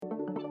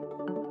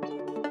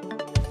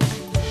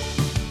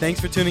Thanks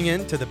for tuning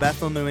in to the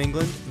Bethel, New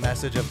England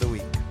Message of the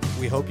Week.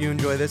 We hope you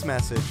enjoy this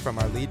message from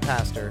our lead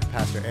pastor,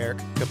 Pastor Eric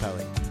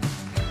Cappelli.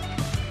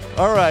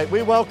 All right,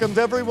 we welcomed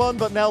everyone,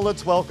 but now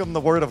let's welcome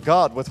the Word of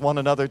God with one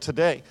another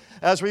today.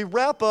 As we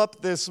wrap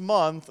up this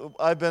month,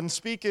 I've been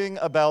speaking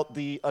about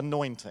the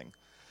anointing.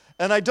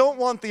 And I don't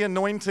want the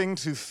anointing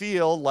to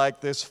feel like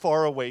this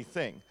faraway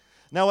thing.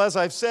 Now, as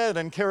I've said,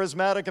 in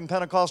charismatic and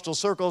Pentecostal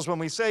circles, when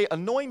we say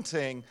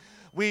anointing,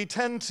 we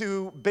tend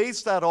to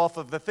base that off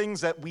of the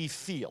things that we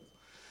feel.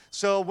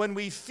 So when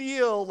we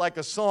feel like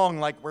a song,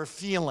 like we're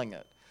feeling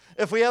it.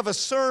 If we have a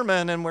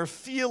sermon and we're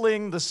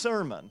feeling the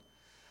sermon.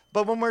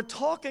 But when we're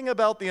talking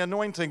about the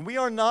anointing, we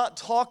are not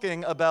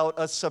talking about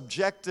a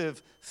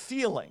subjective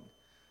feeling.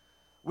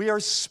 We are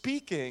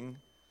speaking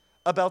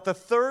about the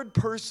third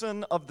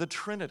person of the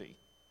Trinity,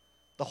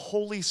 the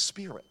Holy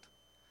Spirit,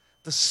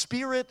 the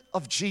Spirit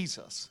of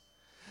Jesus.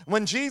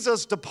 When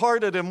Jesus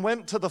departed and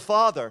went to the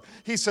Father,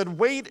 he said,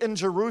 "Wait in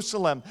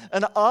Jerusalem,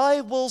 and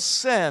I will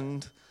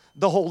send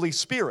the Holy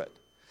Spirit."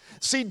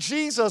 See,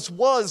 Jesus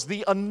was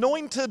the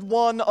anointed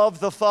one of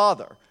the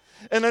Father.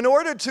 And in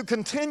order to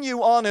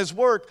continue on his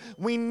work,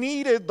 we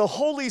needed the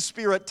Holy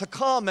Spirit to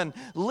come and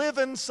live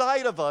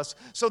inside of us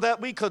so that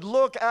we could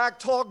look,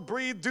 act, talk,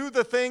 breathe, do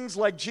the things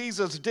like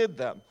Jesus did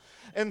them.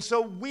 And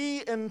so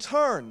we, in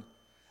turn,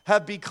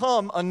 have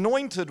become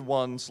anointed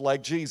ones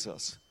like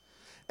Jesus.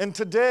 And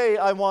today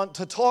I want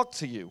to talk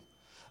to you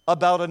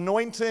about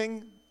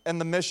anointing and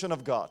the mission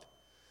of God.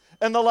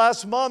 In the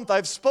last month,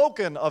 I've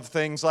spoken of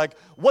things like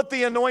what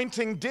the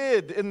anointing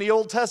did in the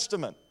Old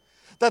Testament.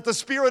 That the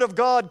Spirit of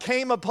God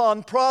came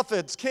upon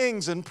prophets,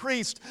 kings, and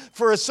priests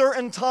for a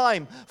certain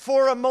time,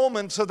 for a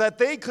moment, so that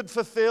they could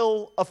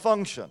fulfill a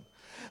function.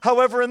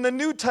 However, in the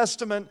New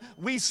Testament,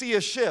 we see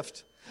a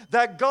shift.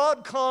 That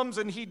God comes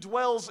and he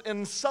dwells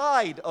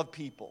inside of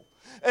people.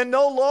 And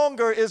no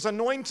longer is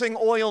anointing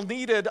oil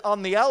needed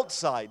on the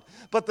outside,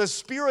 but the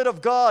Spirit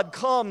of God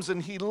comes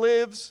and he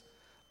lives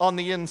on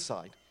the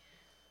inside.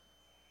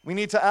 We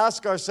need to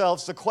ask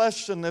ourselves the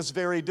question this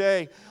very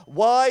day,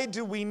 why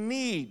do we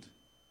need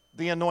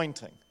the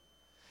anointing?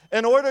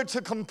 In order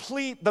to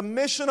complete the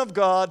mission of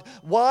God,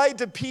 why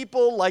do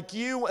people like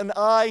you and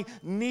I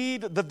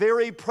need the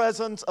very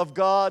presence of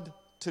God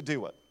to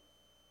do it?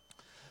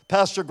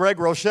 Pastor Greg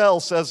Rochelle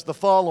says the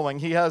following.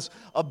 He has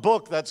a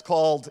book that's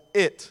called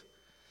It.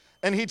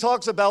 And he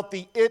talks about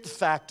the it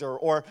factor,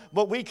 or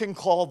what we can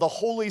call the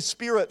Holy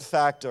Spirit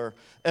factor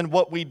in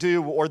what we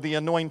do, or the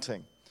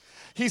anointing.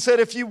 He said,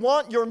 if you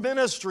want your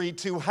ministry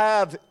to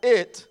have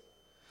it,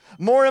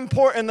 more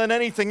important than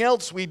anything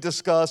else we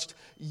discussed,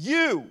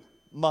 you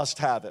must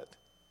have it.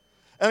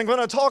 And I'm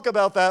going to talk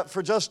about that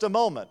for just a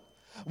moment.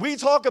 We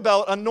talk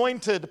about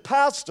anointed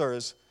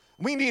pastors.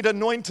 We need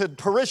anointed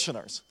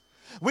parishioners.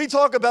 We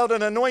talk about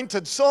an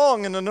anointed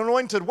song and an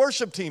anointed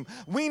worship team.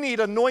 We need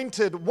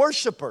anointed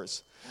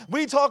worshipers.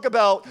 We talk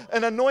about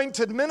an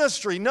anointed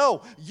ministry.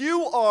 No,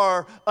 you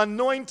are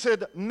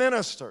anointed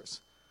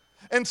ministers.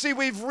 And see,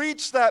 we've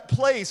reached that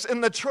place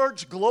in the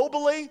church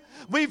globally.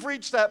 We've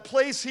reached that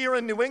place here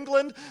in New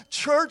England.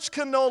 Church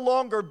can no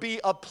longer be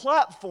a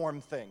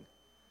platform thing.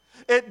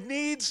 It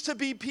needs to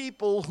be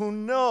people who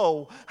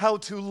know how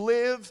to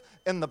live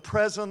in the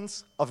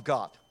presence of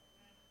God.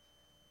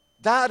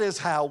 That is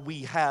how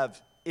we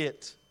have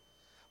it.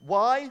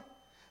 Why?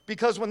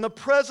 Because when the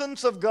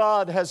presence of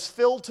God has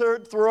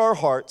filtered through our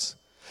hearts,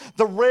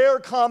 the rare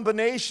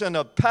combination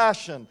of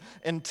passion,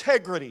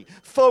 integrity,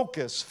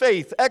 focus,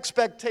 faith,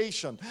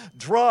 expectation,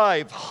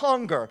 drive,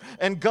 hunger,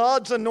 and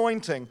God's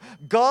anointing,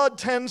 God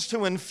tends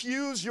to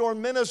infuse your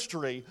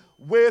ministry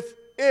with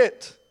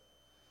it.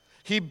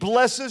 He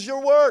blesses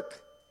your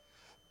work.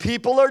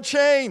 People are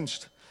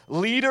changed.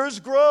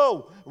 Leaders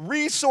grow.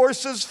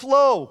 Resources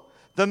flow.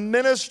 The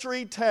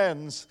ministry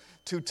tends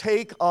to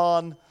take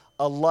on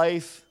a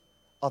life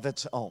of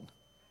its own.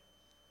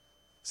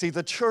 See,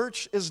 the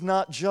church is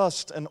not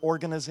just an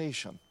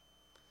organization.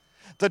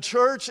 The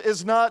church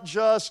is not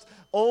just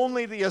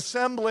only the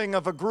assembling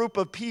of a group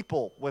of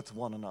people with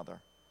one another.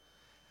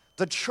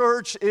 The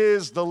church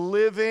is the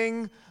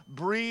living,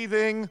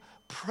 breathing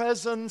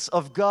presence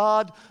of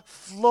God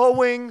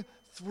flowing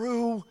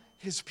through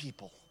his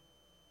people.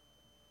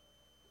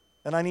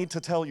 And I need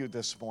to tell you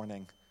this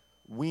morning,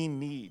 we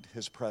need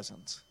his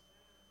presence.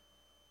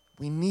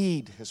 We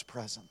need his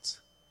presence.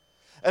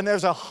 And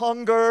there's a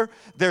hunger,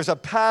 there's a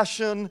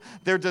passion,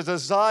 there's a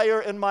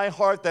desire in my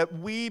heart that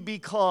we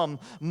become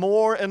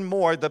more and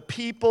more the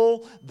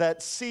people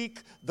that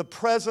seek the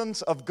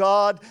presence of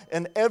God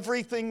in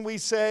everything we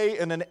say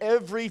and in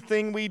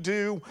everything we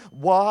do.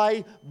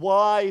 Why?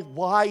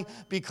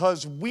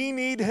 Because we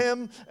need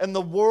him and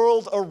the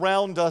world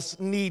around us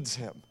needs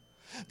him.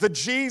 The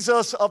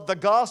Jesus of the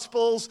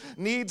Gospels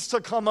needs to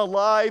come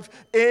alive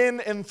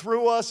in and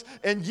through us.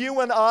 And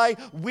you and I,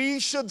 we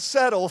should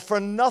settle for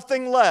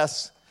nothing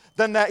less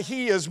than that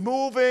he is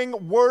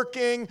moving,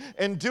 working,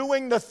 and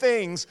doing the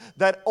things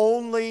that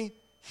only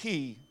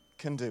he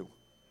can do.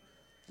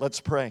 Let's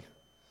pray.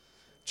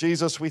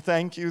 Jesus, we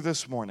thank you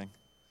this morning.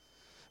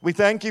 We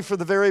thank you for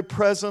the very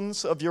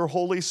presence of your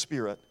Holy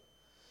Spirit.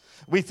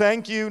 We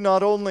thank you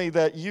not only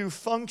that you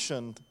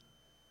functioned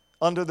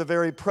under the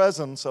very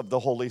presence of the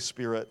Holy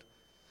Spirit,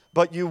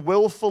 but you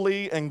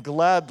willfully and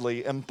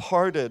gladly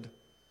imparted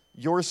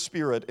your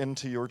Spirit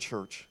into your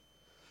church.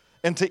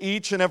 And to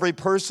each and every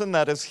person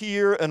that is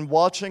here and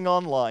watching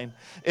online,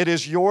 it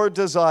is your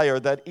desire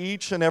that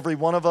each and every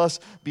one of us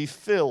be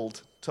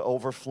filled to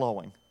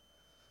overflowing.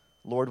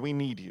 Lord, we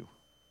need you.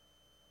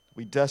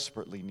 We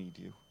desperately need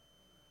you.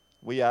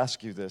 We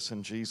ask you this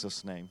in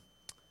Jesus' name.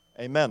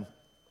 Amen.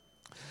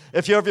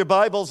 If you have your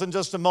Bibles, in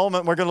just a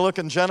moment, we're going to look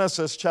in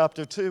Genesis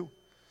chapter 2.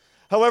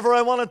 However,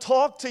 I want to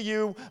talk to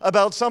you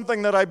about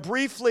something that I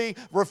briefly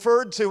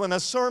referred to in a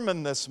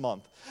sermon this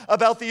month,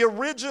 about the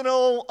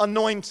original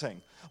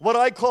anointing, what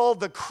I call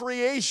the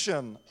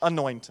creation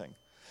anointing.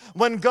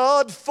 When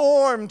God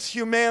formed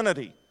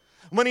humanity,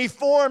 when he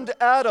formed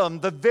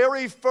Adam, the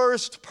very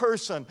first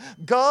person,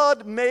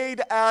 God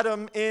made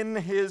Adam in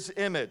his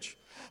image.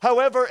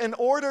 However, in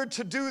order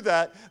to do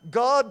that,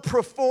 God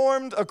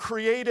performed a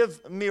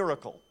creative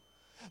miracle.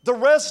 The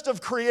rest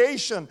of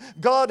creation,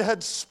 God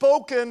had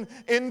spoken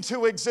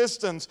into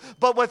existence.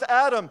 But with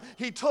Adam,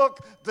 he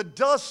took the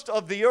dust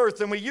of the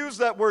earth, and we use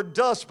that word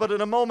dust, but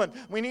in a moment,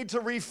 we need to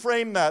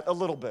reframe that a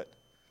little bit.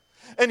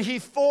 And he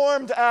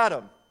formed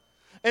Adam.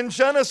 In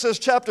Genesis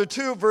chapter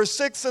 2, verse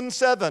 6 and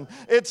 7,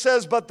 it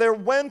says, "But there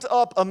went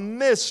up a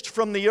mist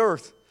from the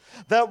earth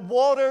that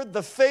watered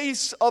the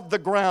face of the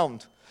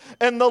ground.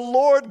 And the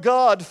Lord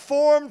God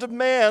formed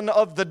man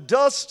of the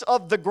dust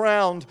of the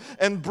ground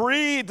and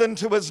breathed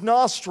into his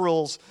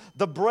nostrils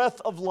the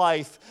breath of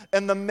life,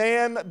 and the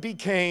man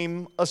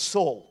became a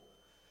soul."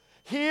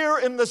 Here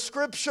in the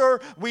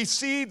scripture, we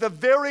see the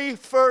very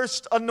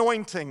first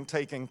anointing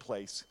taking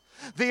place.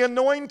 The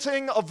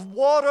anointing of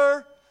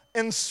water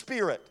and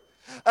spirit.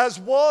 As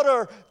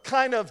water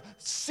kind of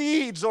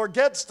seeds or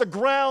gets the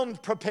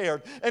ground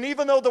prepared. And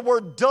even though the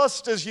word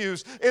dust is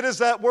used, it is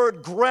that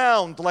word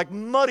ground, like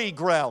muddy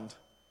ground.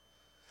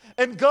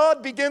 And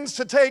God begins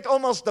to take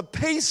almost the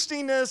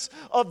pastiness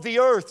of the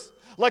earth,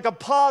 like a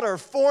potter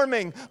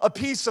forming a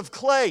piece of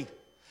clay.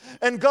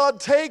 And God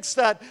takes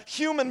that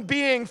human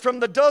being from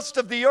the dust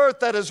of the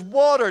earth that is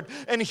watered,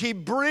 and he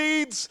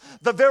breathes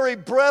the very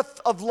breath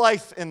of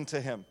life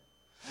into him.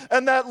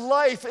 And that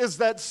life is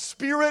that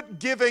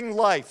spirit-giving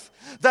life.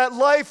 That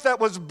life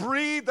that was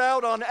breathed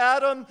out on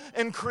Adam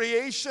in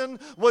creation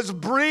was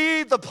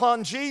breathed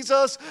upon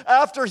Jesus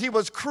after he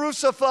was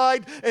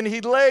crucified and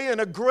he lay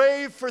in a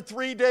grave for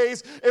 3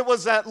 days. It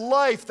was that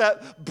life,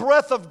 that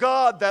breath of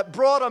God that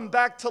brought him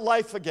back to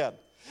life again.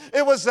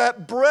 It was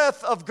that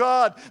breath of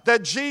God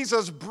that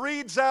Jesus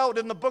breathes out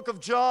in the book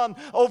of John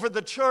over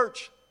the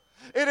church.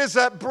 It is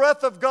that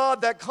breath of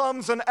God that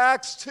comes in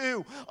Acts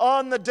 2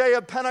 on the day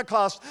of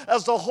Pentecost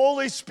as the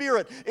Holy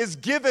Spirit is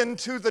given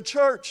to the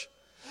church.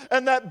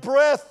 And that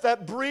breath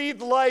that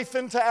breathed life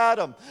into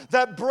Adam,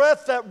 that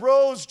breath that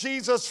rose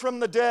Jesus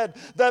from the dead,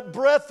 that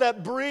breath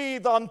that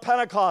breathed on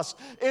Pentecost,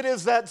 it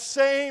is that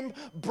same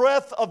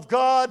breath of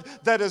God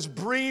that is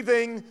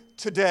breathing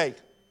today.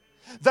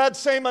 That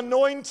same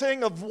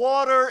anointing of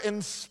water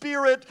and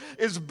spirit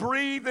is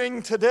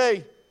breathing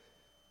today.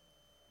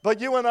 But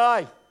you and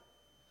I,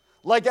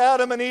 like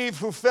Adam and Eve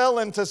who fell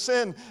into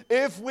sin,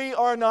 if we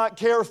are not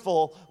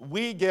careful,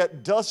 we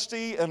get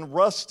dusty and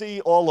rusty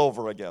all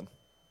over again.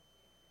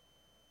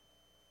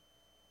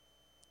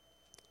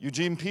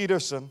 Eugene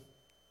Peterson,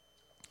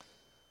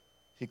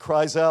 he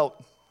cries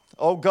out,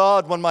 "Oh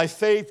God, when my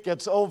faith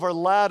gets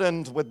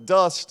overladen with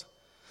dust,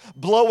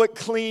 blow it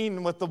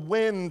clean with the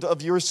wind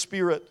of your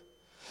Spirit.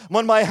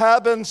 When my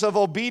habits of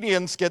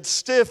obedience get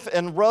stiff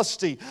and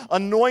rusty,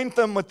 anoint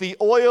them with the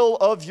oil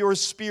of your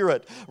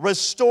Spirit.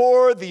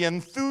 Restore the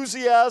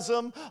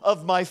enthusiasm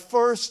of my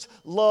first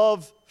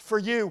love for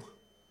you."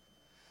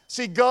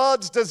 See,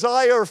 God's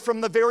desire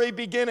from the very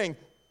beginning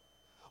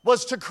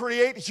was to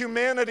create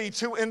humanity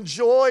to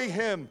enjoy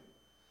him,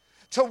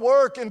 to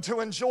work and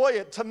to enjoy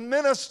it, to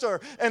minister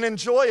and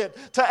enjoy it.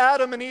 To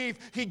Adam and Eve,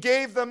 he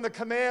gave them the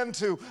command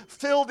to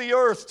fill the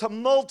earth, to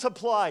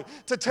multiply,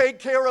 to take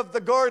care of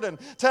the garden,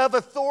 to have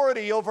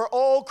authority over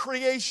all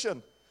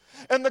creation.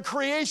 And the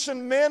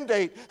creation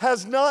mandate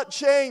has not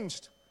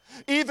changed.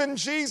 Even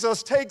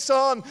Jesus takes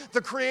on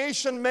the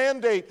creation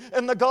mandate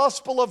in the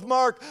Gospel of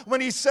Mark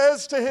when he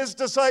says to his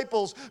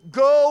disciples,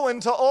 "Go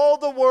into all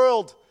the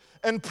world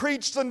and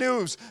preach the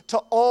news to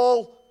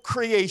all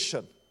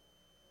creation."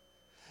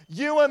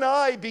 You and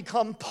I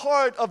become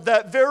part of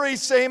that very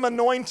same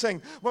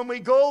anointing when we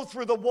go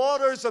through the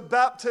waters of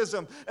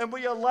baptism and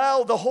we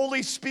allow the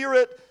Holy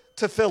Spirit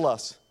to fill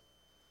us.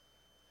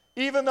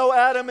 Even though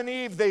Adam and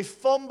Eve, they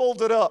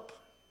fumbled it up,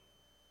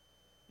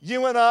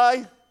 you and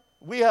I,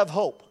 we have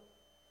hope.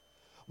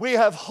 We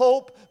have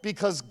hope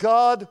because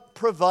God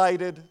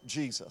provided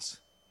Jesus.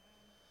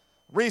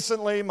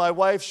 Recently, my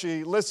wife,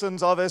 she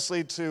listens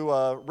obviously to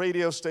a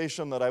radio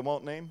station that I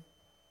won't name.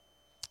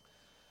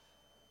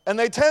 And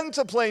they tend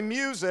to play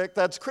music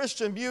that's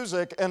Christian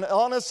music, and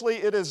honestly,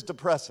 it is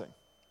depressing.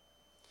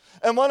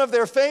 And one of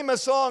their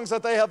famous songs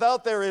that they have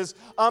out there is,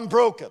 "I'm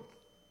Broken."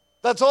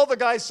 That's all the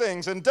guy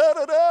sings. And da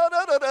da da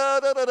da da da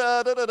da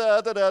da da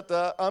da da da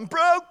da. I'm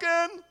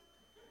broken.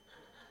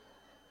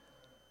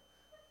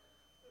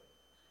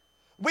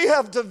 We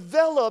have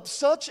developed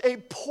such a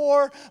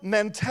poor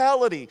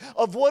mentality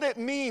of what it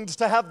means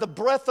to have the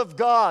breath of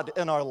God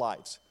in our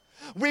lives.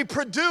 We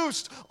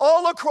produced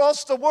all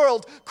across the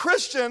world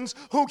Christians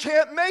who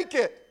can't make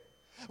it.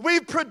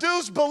 We've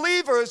produced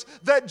believers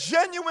that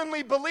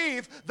genuinely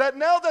believe that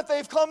now that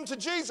they've come to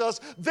Jesus,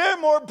 they're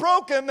more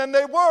broken than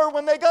they were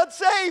when they got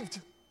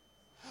saved.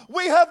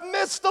 We have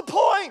missed the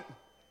point,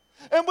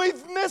 and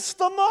we've missed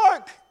the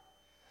mark.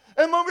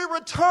 And when we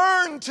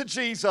return to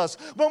Jesus,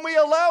 when we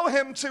allow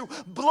him to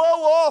blow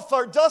off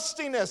our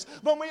dustiness,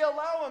 when we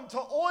allow him to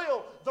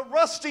oil the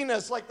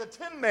rustiness like the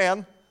Tin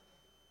Man,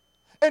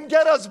 and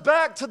get us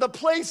back to the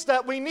place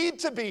that we need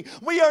to be.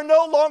 We are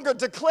no longer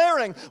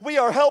declaring we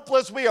are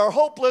helpless, we are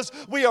hopeless,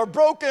 we are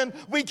broken,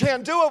 we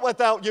can't do it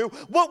without you.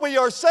 What we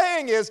are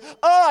saying is,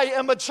 I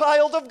am a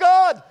child of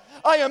God.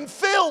 I am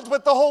filled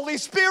with the Holy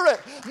Spirit.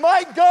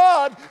 My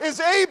God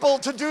is able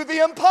to do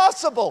the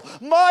impossible.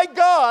 My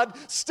God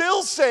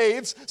still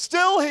saves,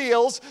 still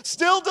heals,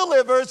 still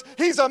delivers.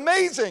 He's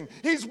amazing.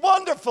 He's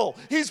wonderful.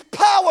 He's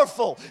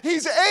powerful.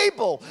 He's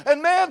able.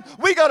 And man,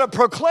 we got to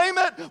proclaim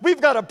it. We've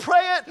got to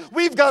pray it.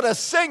 We've got to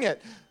sing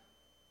it.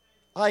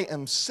 I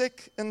am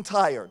sick and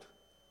tired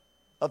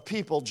of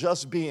people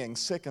just being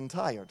sick and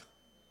tired.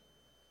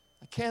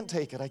 I can't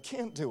take it. I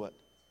can't do it.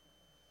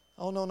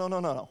 Oh,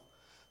 no.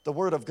 The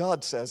Word of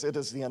God says it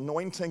is the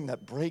anointing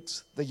that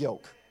breaks the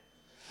yoke.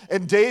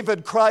 And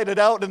David cried it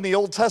out in the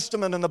Old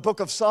Testament in the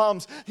book of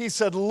Psalms. He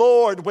said,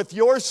 Lord, with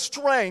your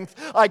strength,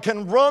 I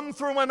can run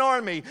through an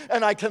army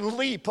and I can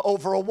leap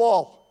over a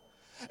wall.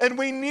 And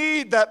we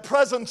need that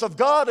presence of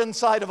God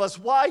inside of us.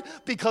 Why?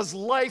 Because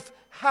life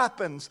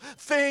happens.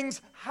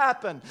 Things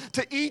happen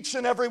to each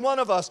and every one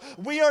of us.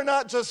 We are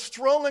not just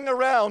strolling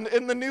around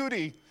in the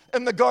nudie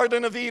in the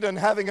Garden of Eden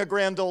having a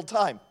grand old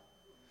time.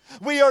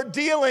 We are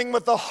dealing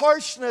with the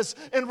harshness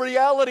and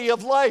reality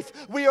of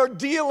life. We are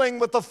dealing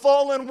with the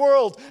fallen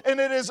world. And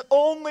it is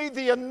only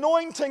the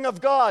anointing of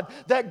God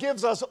that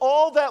gives us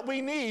all that we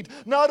need,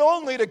 not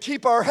only to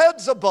keep our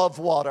heads above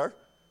water.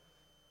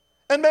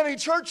 In many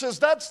churches,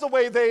 that's the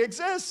way they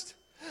exist.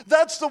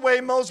 That's the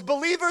way most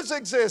believers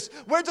exist.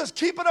 We're just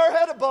keeping our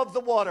head above the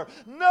water.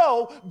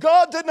 No,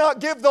 God did not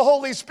give the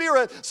Holy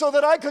Spirit so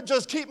that I could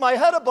just keep my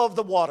head above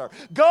the water.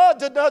 God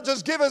did not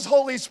just give his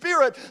Holy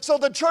Spirit so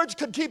the church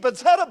could keep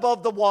its head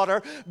above the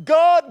water.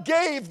 God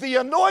gave the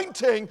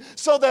anointing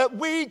so that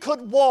we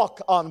could walk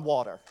on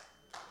water.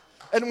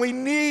 And we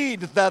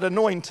need that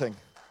anointing.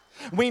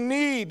 We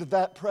need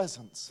that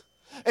presence.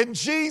 And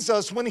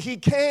Jesus, when he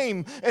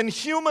came in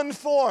human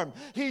form,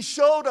 he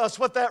showed us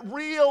what that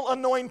real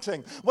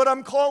anointing, what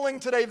I'm calling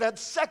today that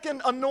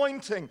second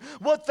anointing,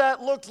 what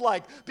that looked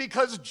like,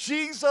 because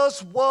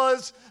Jesus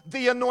was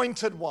the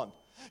anointed one.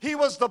 He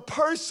was the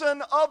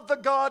person of the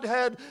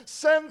Godhead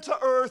sent to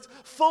earth,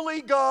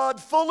 fully God,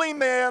 fully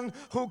man,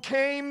 who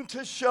came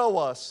to show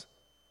us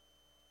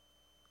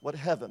what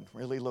heaven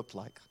really looked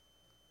like.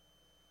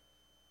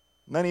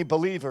 Many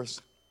believers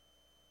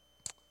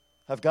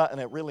have gotten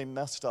it really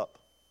messed up.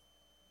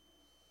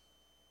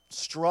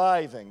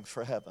 Striving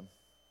for heaven.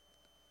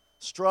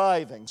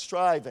 Striving.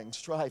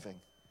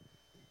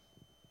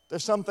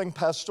 There's something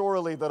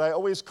pastorally that I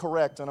always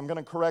correct, and I'm going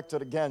to correct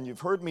it again. You've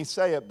heard me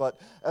say it, but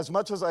as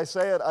much as I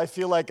say it, I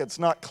feel like it's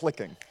not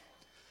clicking.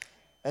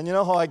 And you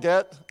know how I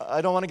get?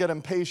 I don't want to get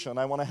impatient.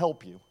 I want to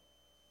help you.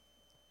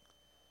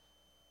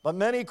 But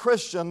many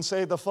Christians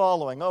say the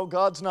following: oh,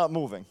 God's not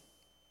moving.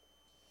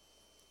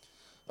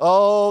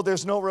 Oh,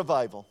 there's no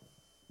revival.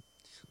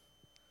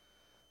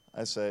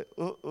 I say,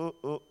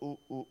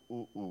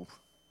 ooh.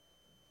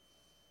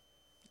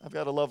 I've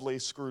got a lovely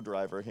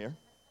screwdriver here.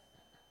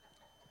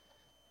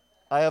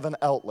 I have an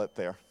outlet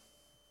there.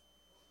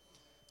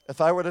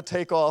 If I were to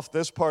take off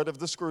this part of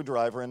the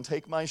screwdriver and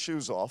take my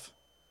shoes off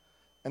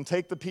and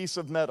take the piece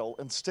of metal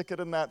and stick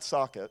it in that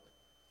socket,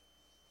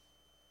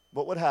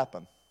 what would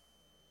happen?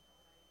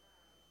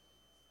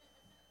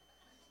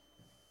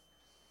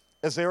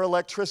 Is there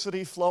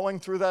electricity flowing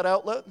through that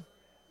outlet?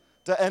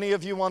 Do any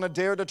of you want to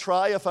dare to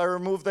try if I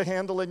remove the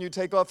handle and you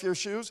take off your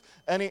shoes?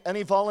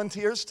 Any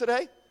volunteers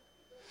today?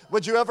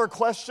 Would you ever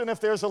question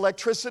if there's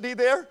electricity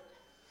there?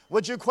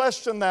 Would you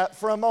question that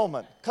for a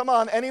moment? Come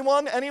on,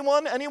 anyone?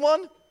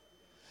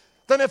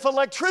 Then if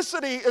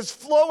electricity is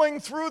flowing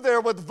through there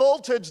with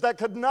voltage that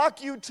could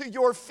knock you to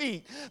your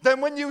feet,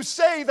 then when you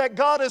say that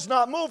God is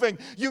not moving,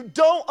 you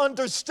don't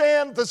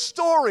understand the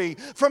story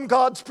from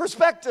God's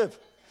perspective.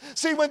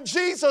 See, when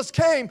Jesus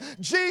came,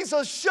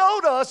 Jesus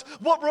showed us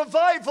what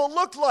revival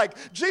looked like.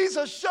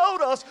 Jesus showed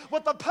us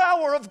what the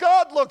power of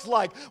God looked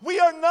like. We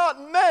are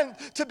not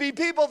meant to be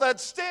people that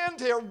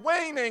stand here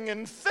waning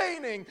and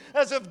feigning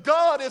as if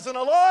God isn't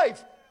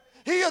alive.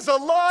 He is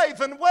alive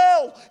and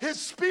well. His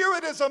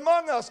Spirit is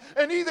among us.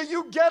 And either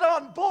you get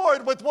on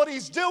board with what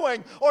he's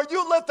doing or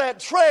you let that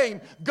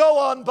train go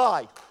on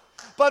by.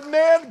 But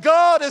man,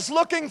 God is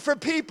looking for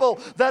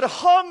people that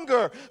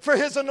hunger for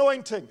his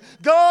anointing.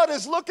 God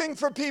is looking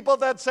for people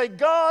that say,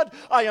 God,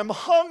 I am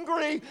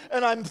hungry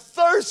and I'm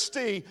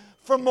thirsty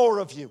for more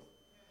of you.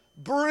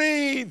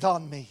 Breathe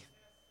on me.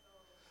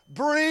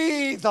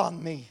 Breathe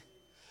on me.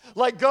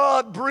 Like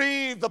God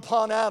breathed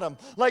upon Adam,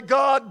 like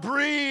God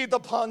breathed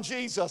upon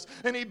Jesus,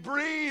 and he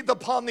breathed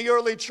upon the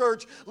early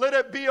church. Let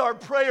it be our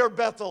prayer,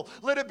 Bethel.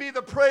 Let it be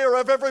the prayer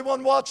of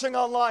everyone watching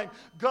online.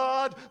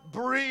 God,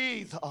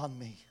 breathe on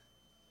me.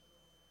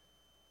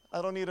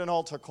 I don't need an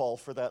altar call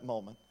for that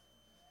moment.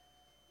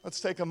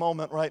 Let's take a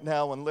moment right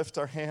now and lift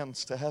our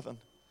hands to heaven.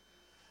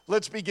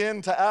 Let's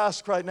begin to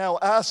ask right now.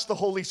 Ask the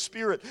Holy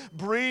Spirit,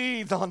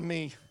 breathe on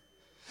me.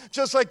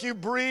 Just like you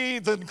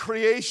breathed in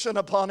creation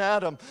upon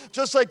Adam.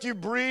 Just like you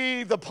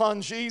breathed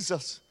upon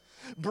Jesus.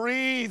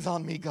 Breathe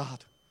on me,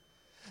 God.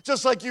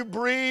 Just like you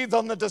breathed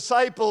on the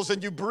disciples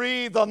and you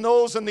breathed on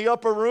those in the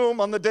upper room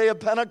on the day of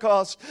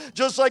Pentecost.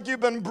 Just like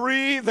you've been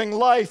breathing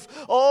life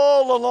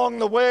all along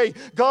the way.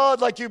 God,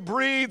 like you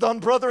breathed on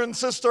brother and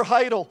sister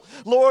Heidel.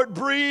 Lord,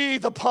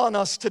 breathe upon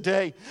us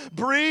today.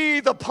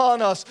 Breathe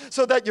upon us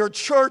so that your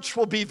church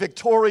will be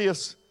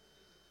victorious.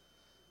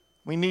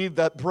 We need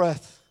that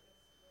breath.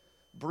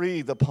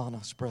 Breathe upon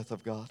us, breath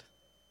of God.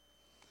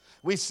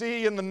 We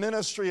see in the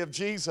ministry of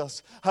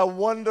Jesus how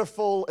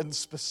wonderful and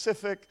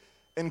specific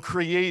and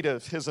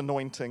creative his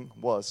anointing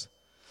was.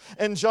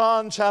 In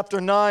John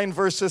chapter 9,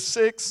 verses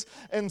 6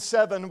 and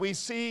 7, we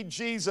see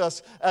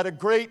Jesus at a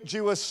great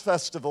Jewish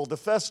festival, the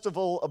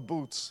Festival of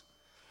Booths.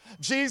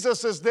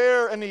 Jesus is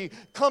there and he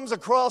comes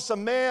across a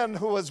man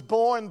who was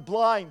born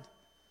blind.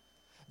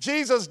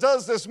 Jesus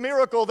does this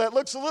miracle that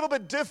looks a little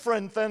bit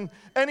different than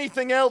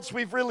anything else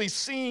we've really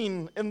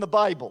seen in the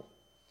Bible.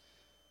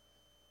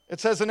 It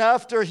says, and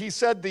after he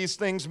said these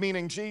things,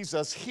 meaning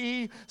Jesus,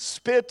 he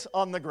spit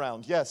on the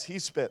ground. Yes, he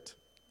spit.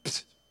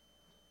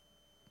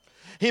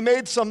 He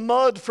made some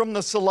mud from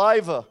the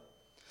saliva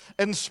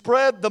and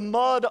spread the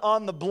mud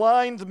on the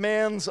blind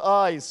man's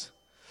eyes.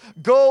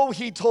 Go,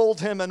 he told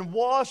him, and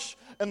wash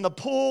in the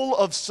pool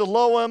of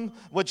Siloam,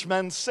 which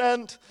meant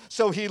sent.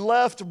 So he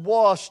left,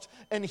 washed,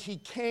 and he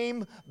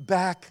came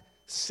back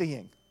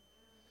seeing.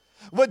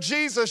 What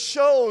Jesus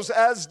shows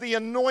as the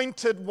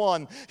anointed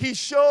one, he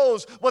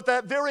shows what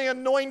that very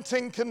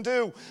anointing can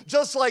do.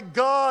 Just like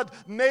God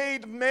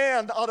made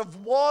man out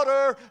of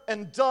water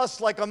and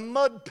dust like a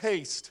mud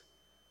paste.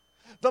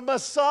 The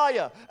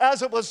Messiah,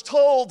 as it was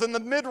told in the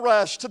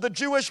Midrash to the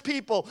Jewish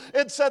people,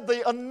 it said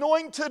the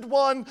anointed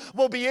one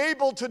will be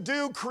able to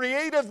do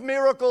creative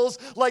miracles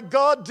like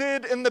God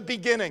did in the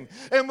beginning.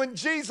 And when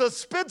Jesus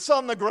spits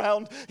on the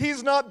ground,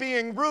 he's not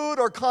being rude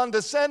or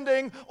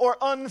condescending or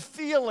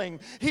unfeeling.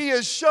 He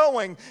is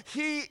showing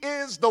he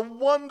is the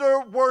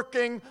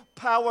wonder-working,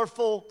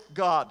 powerful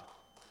God.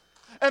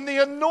 And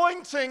the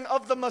anointing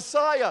of the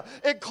Messiah,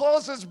 it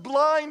causes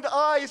blind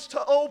eyes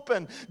to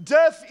open,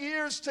 deaf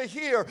ears to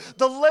hear,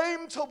 the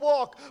lame to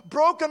walk,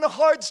 broken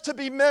hearts to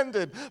be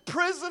mended,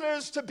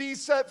 prisoners to be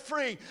set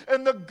free,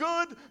 and the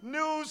good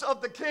news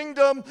of the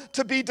kingdom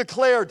to be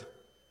declared.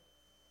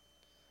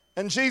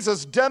 And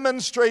Jesus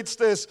demonstrates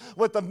this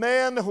with a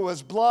man who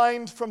is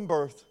blind from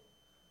birth.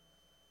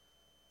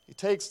 He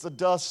takes the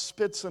dust,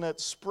 spits in it,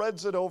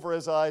 spreads it over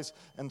his eyes,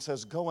 and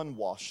says, go and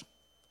wash.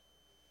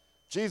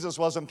 Jesus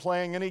wasn't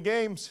playing any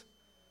games.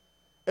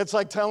 It's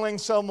like telling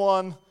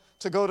someone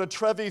to go to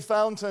Trevi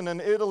Fountain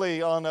in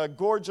Italy on a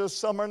gorgeous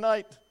summer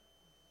night.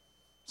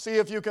 See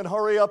if you can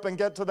hurry up and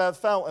get to that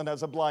fountain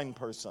as a blind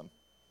person.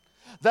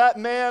 That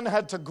man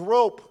had to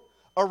grope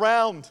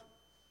around.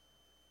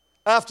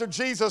 After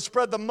Jesus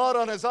spread the mud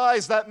on his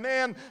eyes, that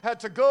man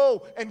had to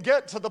go and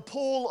get to the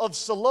pool of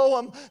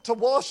Siloam to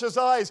wash his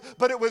eyes.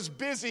 But it was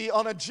busy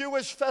on a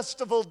Jewish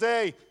festival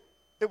day.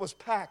 It was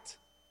packed.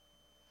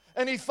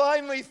 And he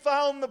finally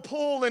found the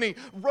pool and he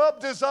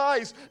rubbed his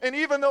eyes. And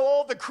even though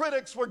all the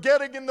critics were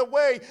getting in the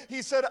way,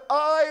 he said,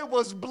 I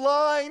was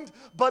blind,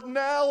 but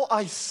now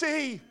I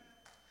see.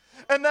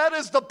 And that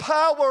is the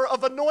power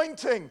of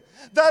anointing.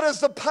 That is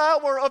the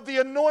power of the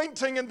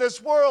anointing in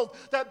this world.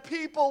 That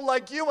people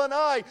like you and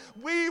I,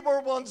 we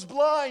were once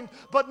blind,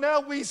 but now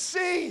we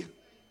see.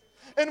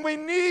 And we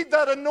need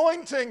that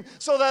anointing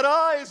so that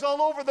eyes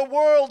all over the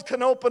world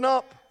can open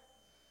up.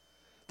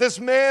 This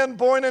man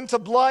born into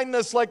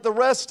blindness like the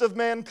rest of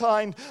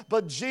mankind,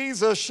 but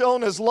Jesus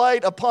shone his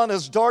light upon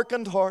his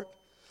darkened heart.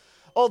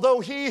 Although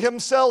he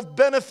himself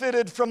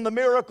benefited from the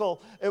miracle,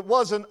 it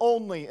wasn't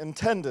only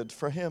intended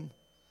for him.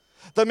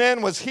 The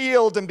man was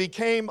healed and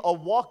became a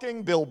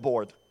walking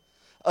billboard,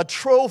 a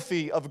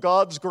trophy of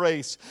God's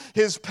grace.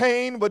 His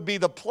pain would be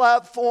the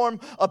platform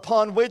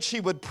upon which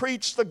he would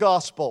preach the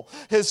gospel.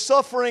 His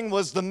suffering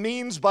was the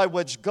means by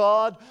which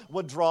God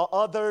would draw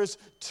others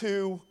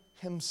to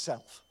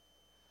himself.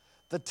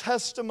 The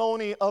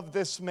testimony of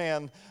this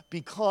man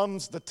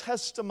becomes the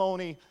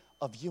testimony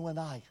of you and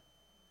I.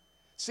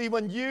 See,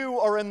 when you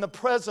are in the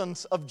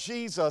presence of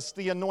Jesus,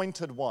 the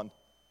anointed one,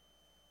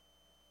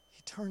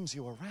 he turns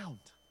you around.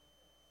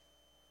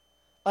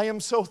 I am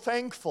so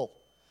thankful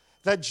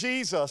that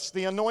Jesus,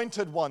 the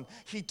Anointed One,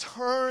 He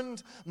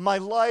turned my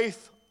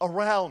life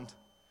around.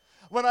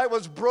 When I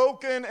was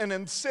broken and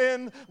in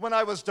sin, when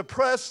I was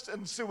depressed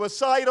and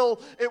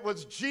suicidal, it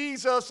was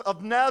Jesus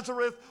of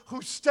Nazareth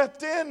who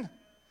stepped in.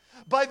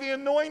 By the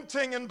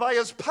anointing and by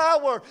His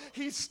power,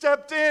 He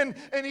stepped in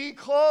and He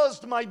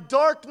caused my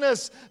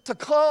darkness to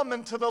come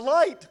into the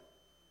light.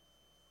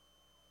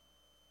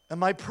 And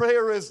my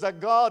prayer is that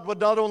God would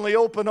not only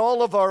open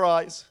all of our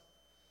eyes,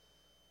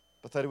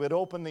 but that He would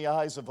open the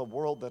eyes of a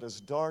world that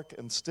is dark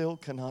and still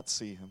cannot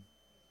see Him.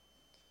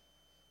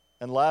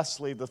 And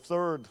lastly, the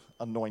third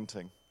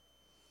anointing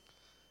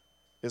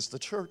is the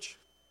church.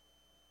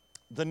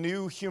 The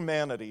new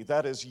humanity,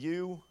 that is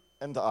you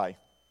and I.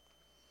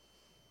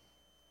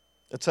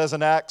 It says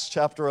in Acts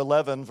chapter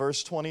 11,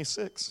 verse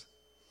 26,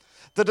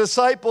 the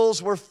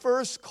disciples were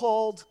first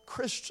called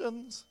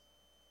Christians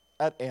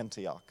at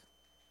Antioch.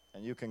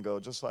 And you can go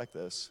just like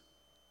this.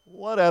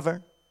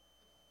 Whatever.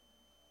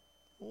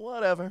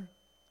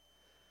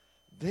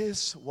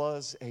 This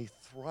was a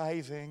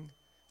thriving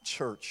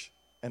church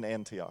in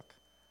Antioch.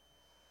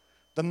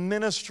 The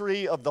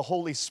ministry of the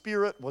Holy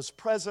Spirit was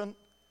present.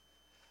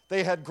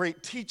 They had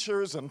great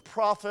teachers and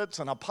prophets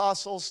and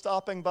apostles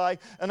stopping by.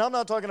 And I'm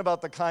not talking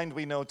about the kind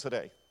we know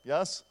today,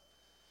 yes?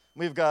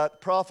 We've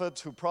got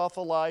prophets who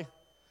prophesy.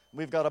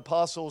 We've got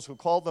apostles who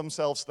call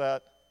themselves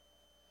that.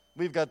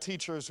 We've got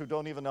teachers who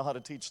don't even know how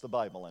to teach the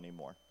Bible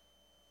anymore.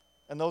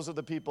 And those are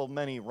the people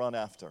many run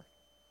after.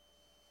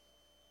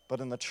 But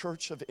in the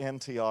church of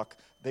Antioch,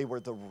 they were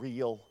the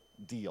real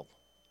deal.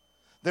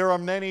 There are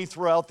many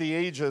throughout the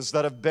ages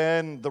that have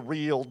been the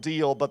real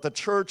deal, but the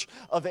church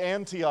of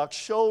Antioch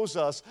shows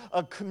us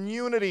a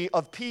community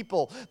of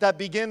people that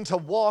begin to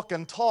walk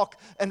and talk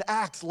and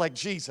act like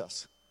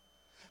Jesus.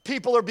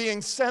 People are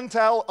being sent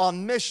out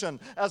on mission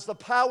as the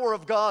power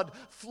of God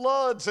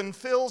floods and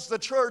fills the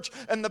church,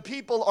 and the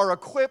people are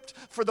equipped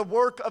for the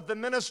work of the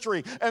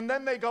ministry. And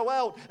then they go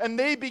out and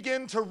they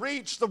begin to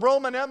reach the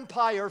Roman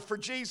Empire for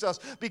Jesus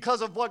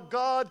because of what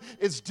God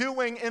is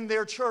doing in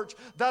their church.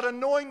 That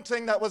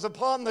anointing that was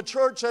upon the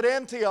church at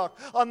Antioch,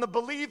 on the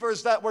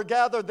believers that were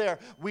gathered there,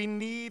 we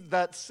need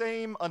that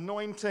same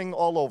anointing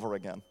all over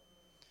again.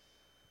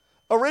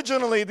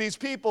 Originally, these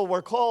people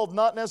were called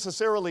not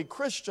necessarily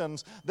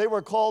Christians. They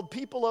were called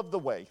people of the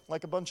way,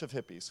 like a bunch of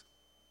hippies.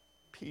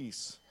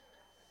 Peace.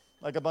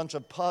 Like a bunch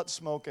of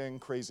pot-smoking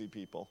crazy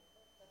people.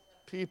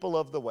 People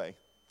of the way.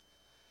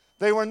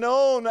 They were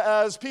known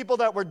as people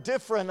that were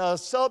different, a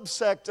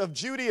subsect of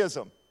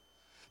Judaism.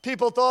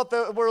 People thought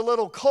that we're a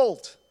little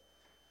cult.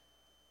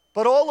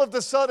 But all of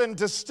a sudden,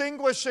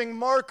 distinguishing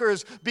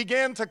markers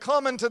began to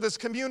come into this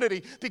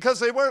community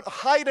because they weren't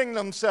hiding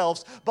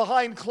themselves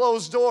behind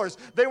closed doors.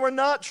 They were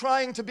not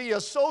trying to be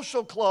a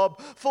social club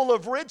full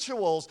of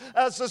rituals.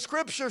 As the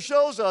scripture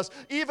shows us,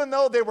 even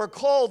though they were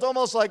called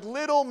almost like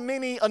little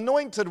mini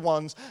anointed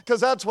ones,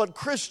 because that's what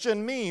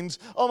Christian means,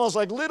 almost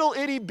like little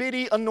itty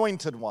bitty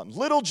anointed one,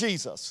 little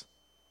Jesus.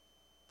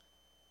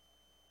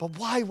 But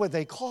why were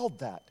they called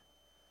that?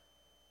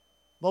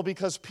 Well,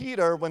 because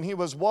Peter, when he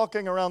was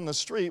walking around the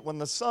street, when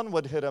the sun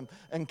would hit him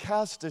and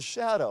cast his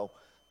shadow,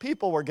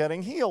 people were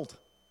getting healed.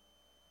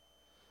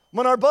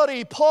 When our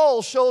buddy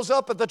Paul shows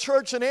up at the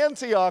church in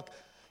Antioch,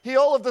 he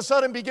all of a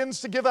sudden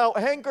begins to give out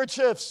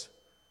handkerchiefs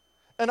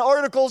and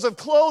articles of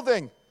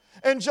clothing.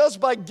 And just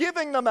by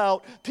giving them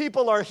out,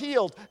 people are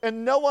healed.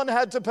 And no one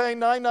had to pay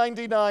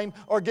 $9.99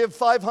 or give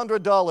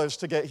 $500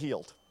 to get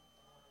healed.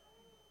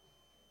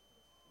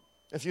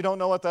 If you don't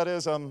know what that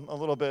is, I'm a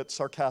little bit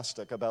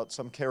sarcastic about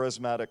some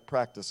charismatic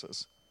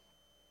practices.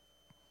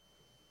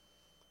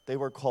 They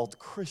were called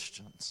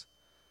Christians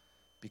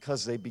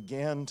because they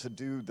began to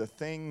do the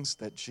things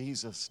that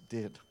Jesus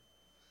did.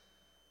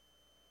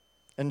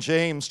 In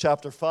James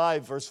chapter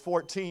 5, verse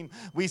 14,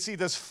 we see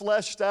this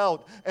fleshed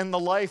out in the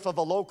life of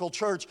a local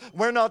church.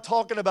 We're not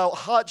talking about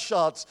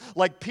hotshots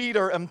like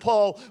Peter and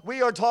Paul.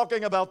 We are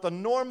talking about the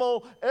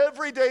normal,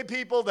 everyday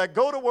people that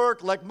go to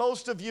work like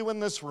most of you in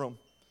this room.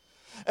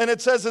 And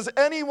it says, as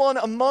anyone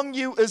among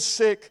you is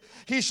sick,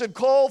 he should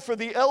call for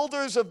the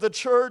elders of the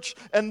church,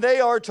 and they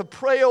are to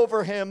pray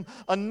over him,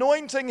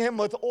 anointing him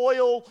with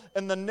oil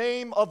in the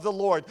name of the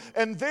Lord.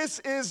 And this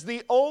is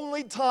the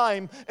only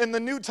time in the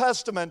New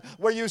Testament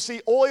where you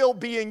see oil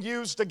being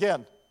used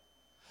again.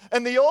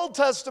 In the Old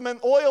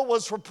Testament, oil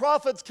was for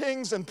prophets,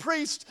 kings, and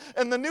priests.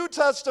 In the New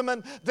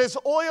Testament, this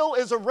oil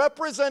is a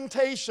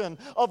representation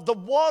of the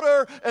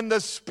water and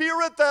the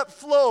Spirit that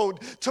flowed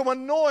to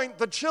anoint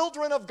the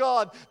children of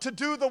God to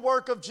do the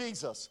work of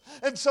Jesus.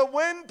 And so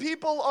when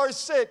people are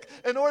sick,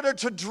 in order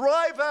to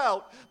drive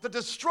out the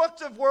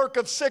destructive work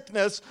of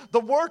sickness, the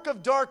work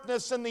of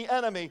darkness and the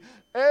enemy,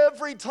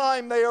 every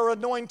time they are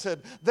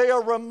anointed, they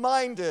are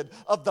reminded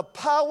of the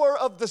power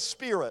of the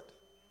Spirit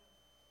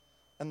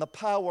and the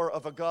power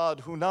of a God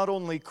who not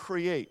only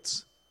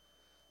creates,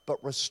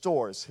 but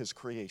restores his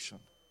creation.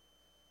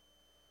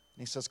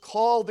 And he says,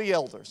 call the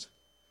elders.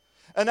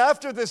 And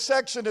after this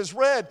section is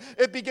read,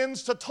 it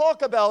begins to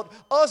talk about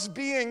us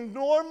being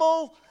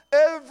normal,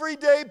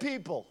 everyday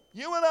people.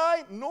 You and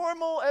I,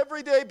 normal,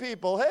 everyday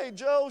people. Hey,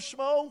 Joe,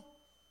 Schmo,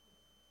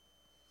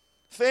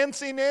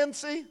 Fancy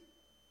Nancy?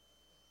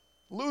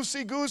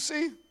 Loosey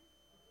Goosey?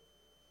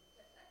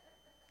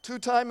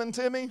 Two-time and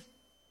Timmy?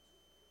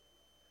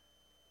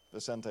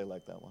 Vicente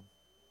liked that one.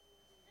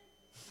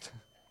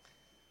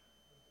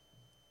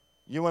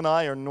 You and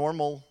I are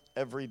normal,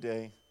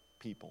 everyday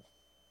people.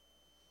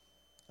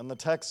 And the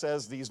text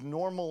says these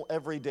normal,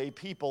 everyday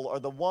people are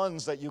the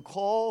ones that you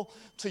call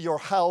to your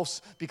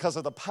house because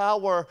of the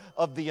power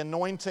of the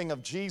anointing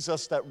of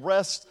Jesus that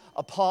rests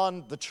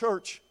upon the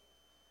church.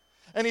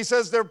 And he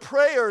says their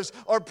prayers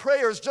are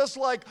prayers just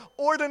like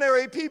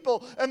ordinary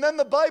people. And then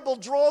the Bible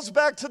draws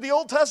back to the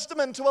Old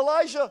Testament, to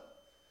Elijah.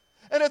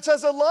 And it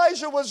says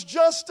Elijah was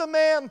just a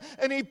man,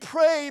 and he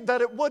prayed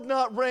that it would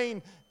not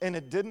rain, and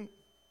it didn't.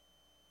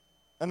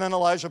 And then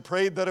Elijah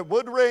prayed that it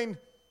would rain,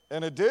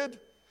 and it did.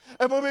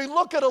 And when we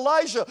look at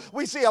Elijah,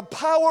 we see a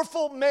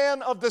powerful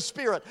man of the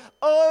Spirit,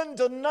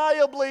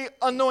 undeniably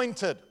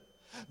anointed.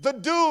 The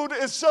dude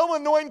is so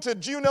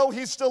anointed, do you know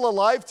he's still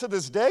alive to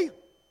this day?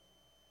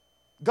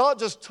 God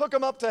just took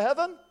him up to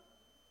heaven.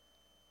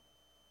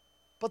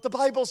 But the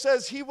Bible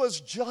says he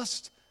was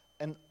just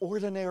an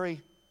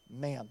ordinary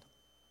man.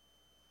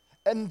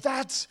 And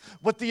that's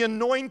what the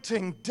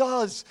anointing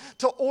does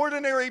to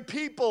ordinary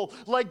people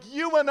like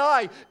you and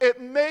I.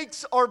 It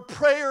makes our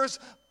prayers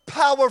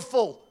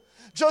powerful.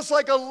 Just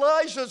like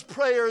Elijah's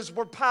prayers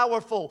were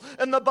powerful.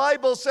 And the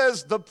Bible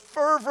says the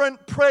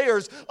fervent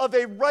prayers of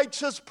a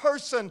righteous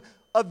person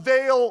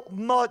avail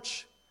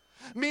much.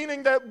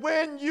 Meaning that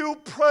when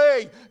you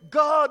pray,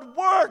 God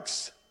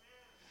works.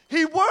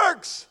 He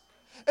works.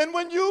 And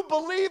when you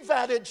believe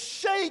that, it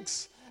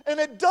shakes and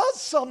it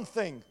does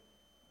something.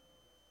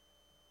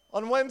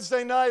 On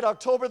Wednesday night,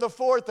 October the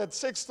 4th at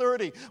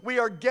 6:30, we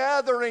are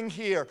gathering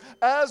here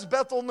as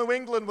Bethel, New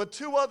England, with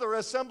two other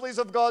Assemblies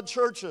of God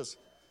churches.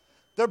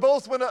 They're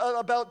both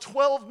about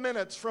 12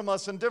 minutes from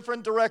us in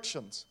different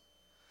directions.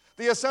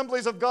 The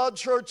Assemblies of God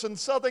Church in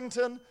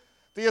Southington,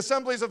 the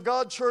Assemblies of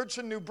God Church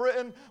in New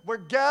Britain, we're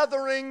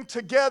gathering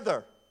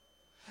together.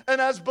 And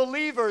as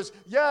believers,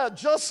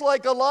 just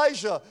like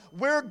Elijah,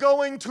 we're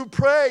going to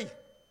pray.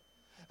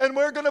 And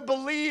we're going to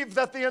believe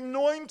that the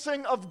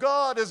anointing of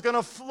God is going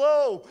to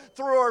flow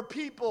through our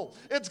people.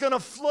 It's going to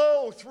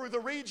flow through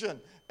the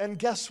region. And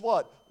guess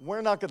what?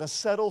 We're not going to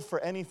settle for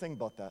anything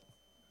but that.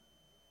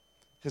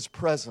 His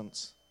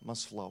presence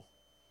must flow.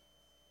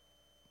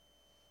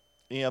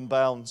 E.M.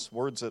 Bounds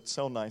words it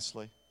so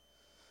nicely.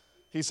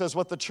 He says,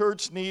 what the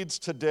church needs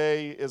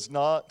today is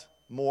not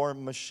more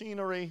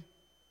machinery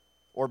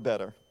or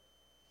better.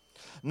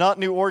 Not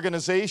new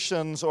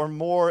organizations or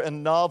more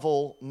and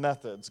novel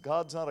methods.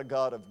 God's not a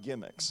God of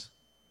gimmicks.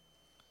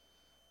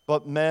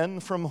 But men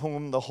from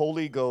whom the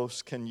Holy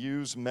Ghost can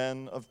use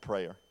men of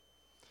prayer.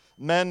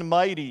 Men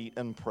mighty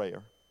in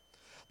prayer.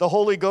 The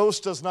Holy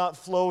Ghost does not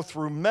flow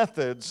through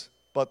methods,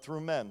 but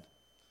through men.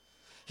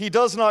 He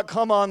does not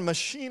come on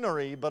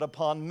machinery, but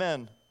upon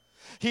men.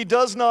 He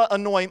does not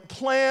anoint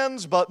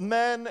plans, but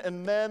men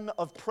and men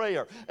of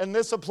prayer. And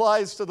this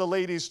applies to the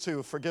ladies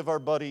too. Forgive our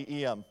buddy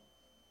E.M.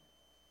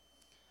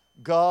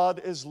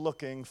 God is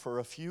looking for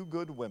a few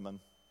good women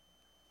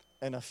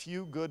and a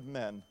few good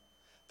men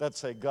that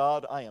say,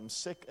 God, I am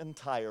sick and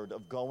tired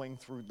of going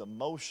through the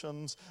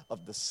motions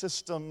of the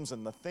systems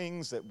and the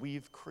things that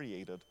we've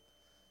created.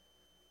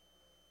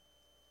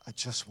 I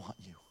just want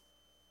you.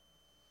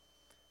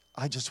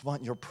 I just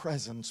want your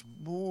presence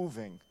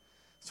moving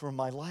through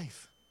my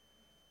life.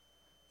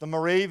 The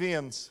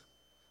Moravians,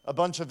 a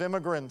bunch of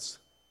immigrants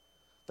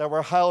that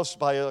were housed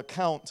by a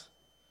count,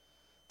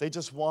 they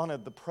just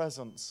wanted the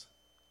presence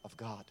of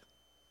God.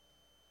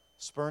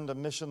 Spurned a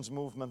missions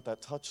movement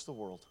that touched the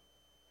world.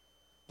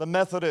 The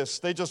Methodists,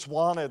 they just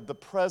wanted the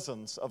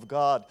presence of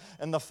God,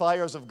 and the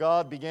fires of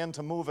God began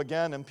to move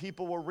again, and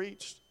people were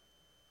reached.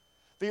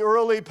 The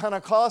early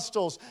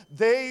Pentecostals,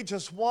 they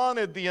just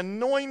wanted the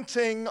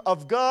anointing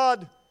of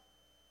God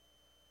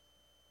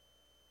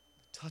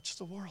to touch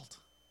the world.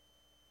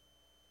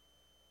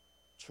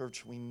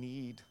 Church, we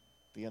need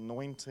the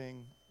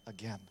anointing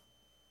again.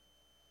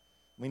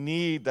 We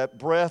need that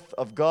breath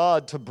of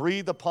God to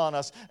breathe upon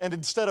us. And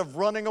instead of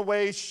running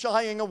away,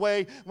 shying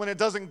away when it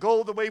doesn't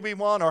go the way we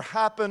want or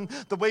happen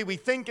the way we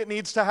think it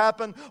needs to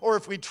happen, or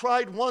if we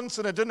tried once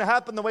and it didn't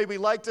happen the way we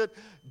liked it,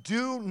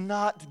 do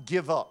not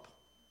give up.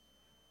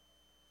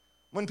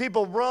 When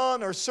people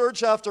run or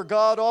search after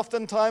God,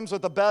 oftentimes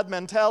with a bad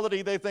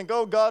mentality, they think,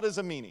 oh, God is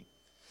a meanie.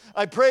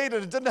 I prayed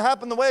and it didn't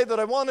happen the way that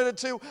I wanted it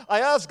to.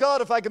 I asked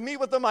God if I could meet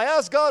with him. I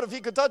asked God if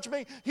he could touch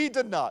me. He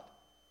did not.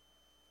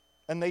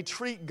 And they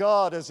treat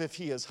God as if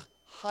he is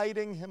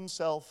hiding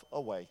himself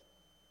away.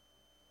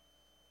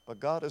 But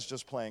God is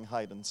just playing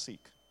hide and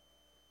seek.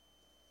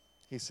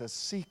 He says,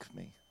 seek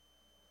me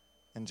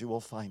and you will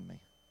find me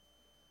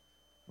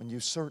when you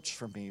search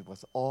for me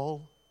with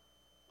all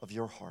of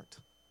your heart.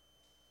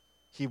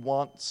 He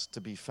wants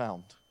to be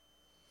found.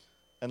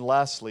 And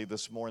lastly,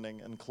 this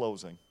morning in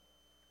closing,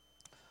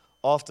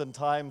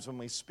 oftentimes when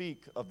we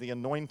speak of the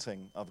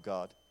anointing of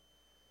God,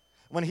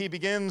 when he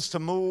begins to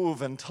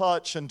move and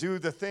touch and do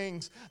the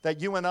things that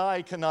you and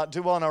I cannot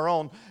do on our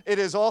own, it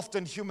is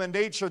often human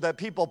nature that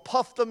people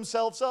puff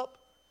themselves up.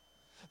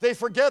 They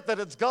forget that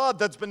it's God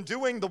that's been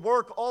doing the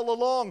work all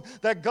along,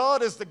 that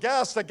God is the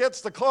gas that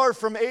gets the car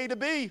from A to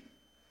B,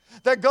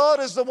 that God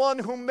is the one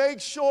who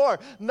makes sure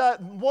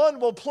that one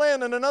will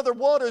plant and another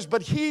waters,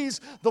 but he's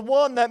the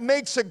one that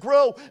makes it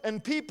grow,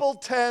 and people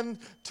tend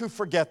to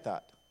forget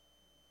that.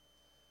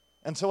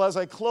 And so as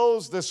I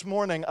close this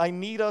morning, I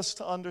need us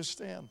to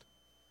understand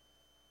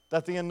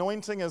that the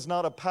anointing is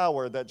not a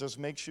power that just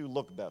makes you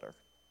look better.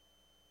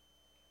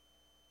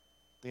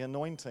 The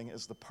anointing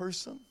is the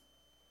person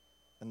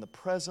and the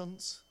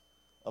presence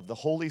of the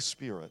Holy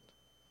Spirit,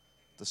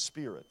 the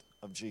Spirit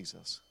of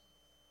Jesus.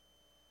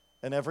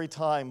 And every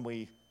time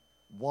we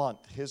want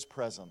his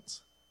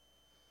presence,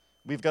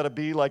 we've got to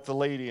be like the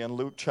lady in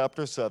Luke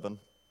chapter 7,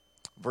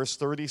 verse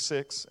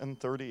 36 and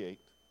 38.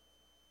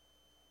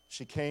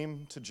 She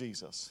came to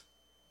Jesus,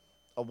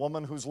 a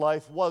woman whose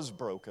life was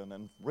broken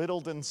and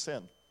riddled in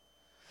sin.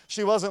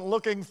 She wasn't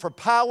looking for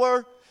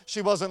power.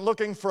 She wasn't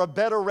looking for a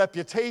better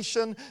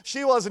reputation.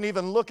 She wasn't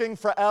even looking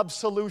for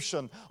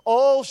absolution.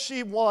 All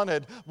she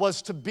wanted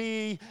was to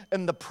be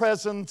in the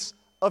presence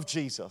of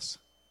Jesus.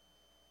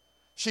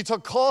 She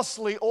took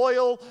costly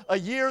oil, a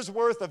year's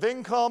worth of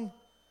income,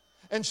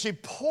 and she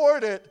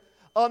poured it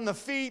on the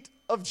feet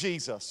of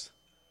Jesus.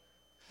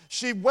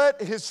 She wet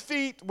his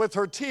feet with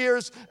her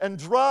tears and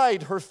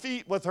dried her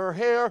feet with her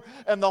hair,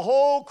 and the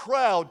whole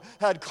crowd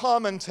had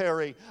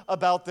commentary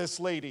about this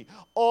lady.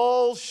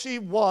 All she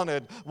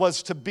wanted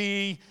was to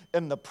be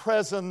in the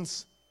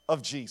presence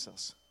of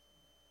Jesus.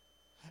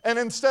 And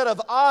instead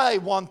of, I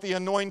want the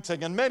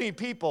anointing, and many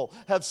people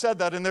have said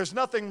that, and there's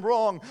nothing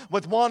wrong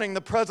with wanting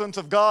the presence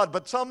of God,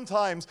 but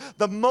sometimes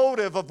the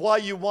motive of why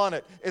you want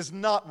it is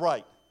not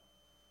right.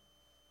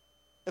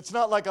 It's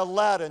not like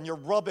Aladdin, you're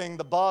rubbing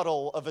the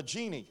bottle of a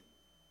genie.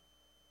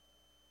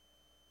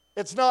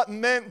 It's not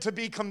meant to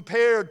be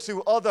compared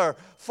to other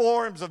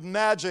forms of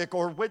magic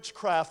or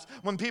witchcraft.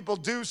 When people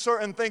do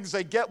certain things,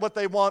 they get what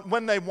they want,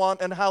 when they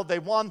want, and how they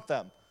want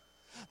them.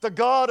 The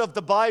God of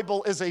the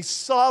Bible is a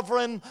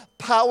sovereign,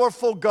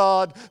 powerful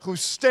God who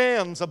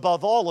stands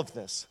above all of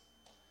this.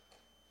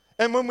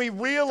 And when we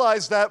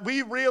realize that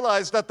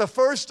the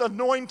first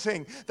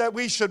anointing that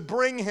we should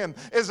bring him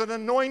is an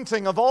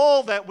anointing of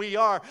all that we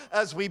are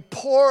as we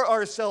pour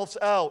ourselves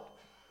out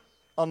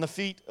on the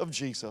feet of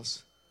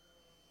Jesus.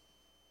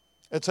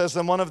 It says,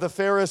 then one of the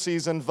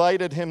Pharisees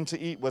invited him to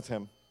eat with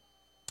him.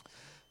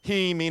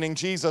 He, meaning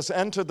Jesus,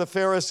 entered the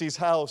Pharisee's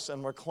house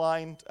and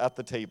reclined at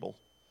the table.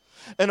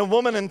 And a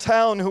woman in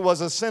town who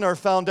was a sinner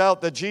found out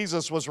that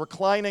Jesus was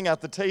reclining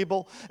at the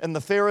table in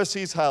the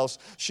Pharisee's house.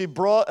 She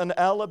brought an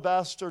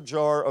alabaster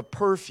jar of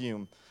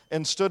perfume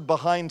and stood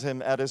behind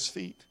him at his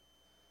feet,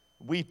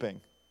 weeping,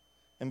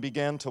 and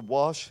began to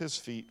wash his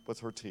feet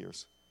with her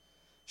tears.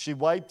 She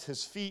wiped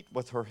his feet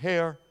with her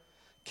hair,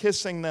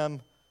 kissing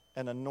them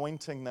and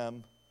anointing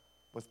them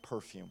with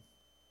perfume.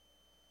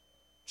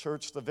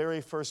 Church, the very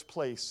first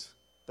place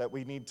that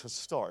we need to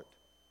start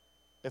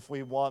if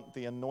we want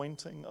the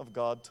anointing of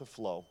God to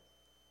flow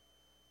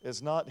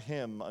is not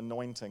him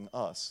anointing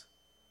us.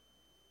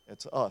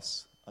 It's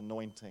us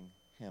anointing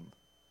him.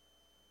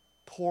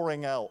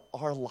 Pouring out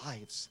our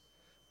lives.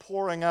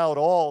 Pouring out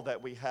all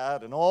that we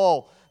had and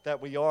all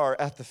that we are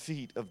at the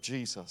feet of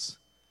Jesus.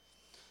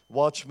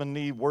 Watchman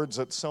Nee words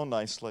it so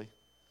nicely.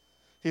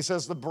 He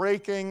says, the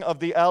breaking of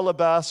the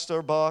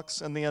alabaster box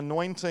and the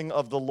anointing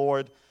of the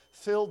Lord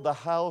filled the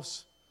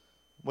house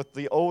with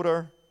the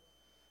odor,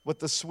 with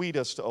the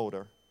sweetest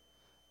odor.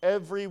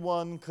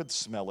 Everyone could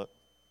smell it.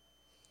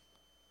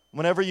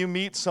 Whenever you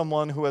meet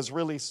someone who has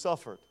really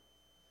suffered,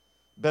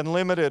 been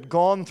limited,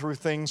 gone through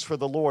things for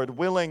the Lord,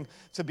 willing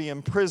to be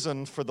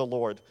imprisoned for the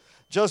Lord,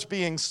 just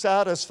being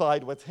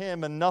satisfied with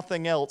him and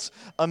nothing else,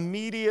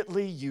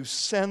 immediately you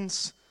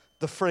sense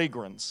the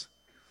fragrance.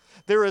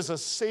 There is a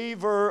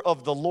savor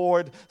of the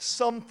Lord.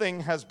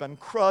 Something has been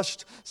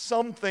crushed,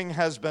 something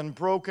has been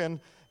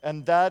broken,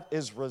 and that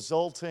is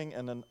resulting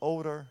in an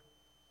odor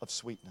of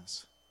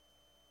sweetness.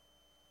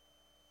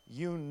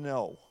 You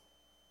know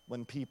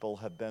when people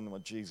have been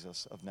with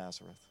Jesus of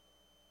Nazareth.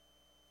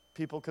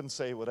 People can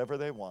say whatever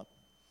they want.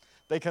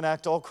 They can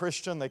act all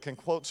Christian. They can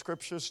quote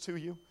scriptures to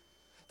you.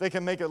 They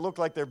can make it look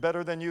like they're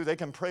better than you. They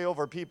can pray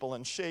over people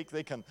and shake.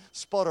 They can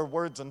sputter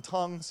words and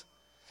tongues.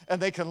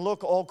 And they can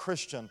look all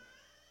Christian.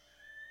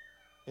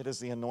 It is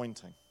the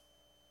anointing.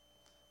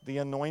 The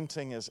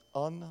anointing is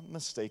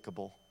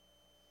unmistakable.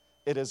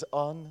 It is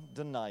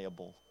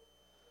undeniable.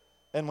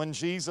 And when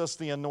Jesus,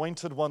 the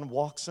anointed one,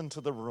 walks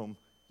into the room,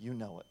 you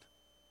know it.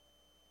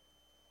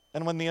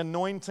 And when the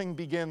anointing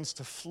begins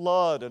to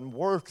flood and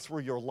work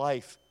through your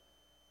life,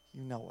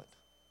 you know it.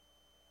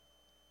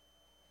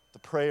 The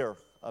prayer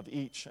of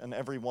each and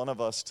every one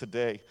of us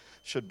today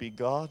should be,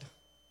 God,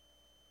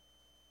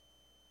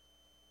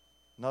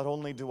 not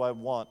only do I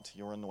want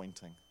your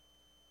anointing,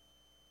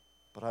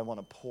 but I want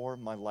to pour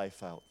my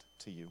life out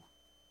to you.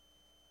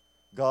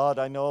 God,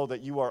 I know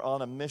that you are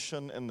on a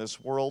mission in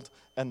this world,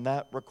 and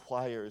that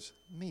requires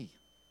me.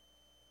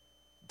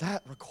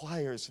 that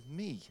requires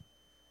me.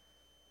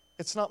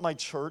 It's not my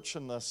church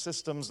and the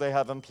systems they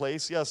have in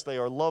place. Yes, they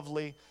are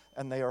lovely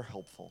and they are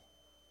helpful.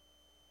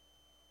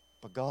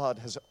 But God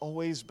has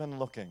always been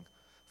looking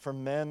for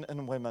men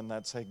and women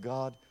that say,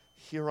 God,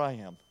 here I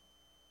am.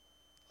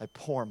 I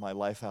pour my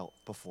life out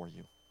before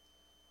you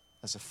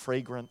as a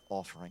fragrant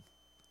offering.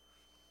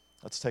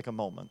 Let's take a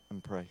moment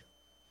and pray.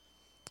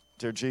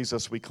 Dear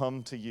Jesus, we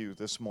come to you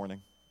this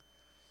morning.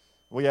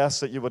 We ask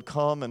that you would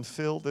come and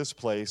fill this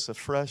place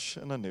afresh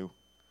and anew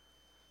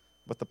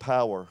with the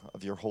power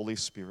of your Holy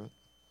Spirit.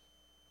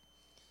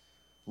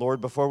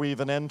 Lord, before we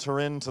even enter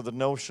into the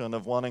notion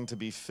of wanting to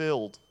be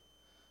filled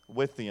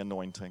with the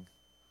anointing,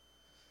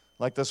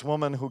 like this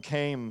woman who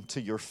came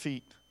to your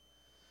feet,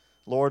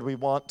 Lord, we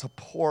want to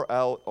pour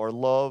out our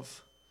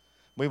love.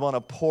 We want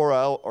to pour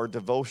out our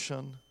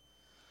devotion.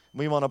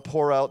 We want to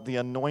pour out the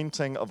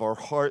anointing of our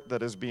heart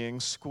that is being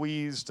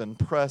squeezed and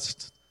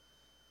pressed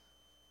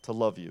to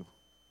love you.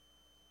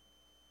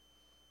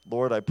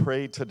 Lord, I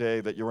pray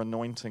today that your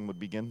anointing would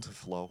begin to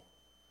flow.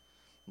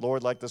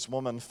 Lord, like this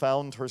woman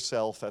found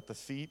herself at the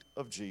feet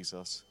of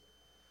Jesus.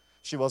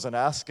 She wasn't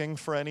asking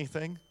for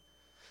anything.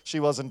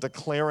 She wasn't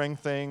declaring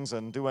things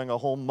and doing a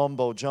whole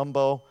mumbo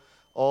jumbo.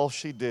 All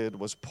she did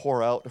was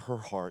pour out her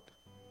heart.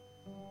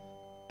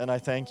 And I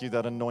thank you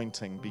that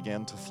anointing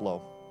began to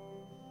flow.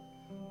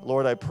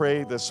 Lord, I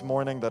pray this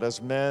morning that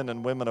as men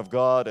and women of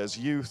God, as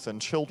youth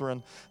and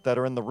children that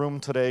are in the room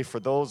today, for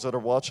those that are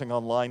watching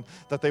online,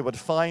 that they would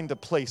find a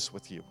place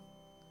with you.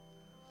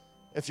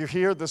 If you're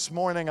here this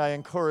morning, I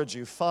encourage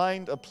you,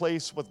 find a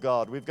place with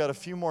God. We've got a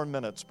few more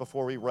minutes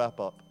before we wrap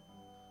up.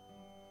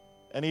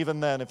 And even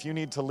then, if you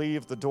need to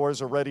leave, the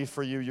doors are ready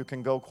for you. You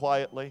can go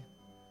quietly.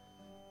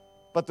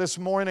 But this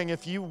morning,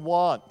 if you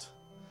want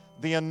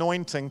the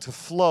anointing to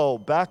flow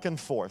back and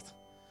forth,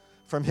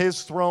 from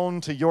his throne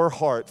to your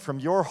heart, from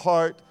your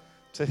heart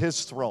to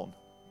his throne,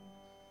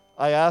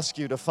 I ask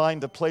you to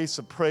find a place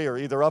of prayer,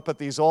 either up at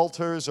these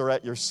altars or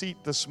at your seat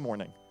this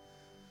morning,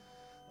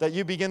 that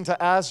you begin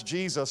to ask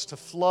Jesus to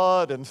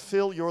flood and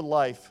fill your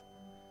life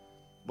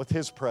with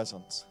his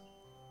presence,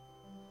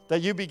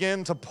 that you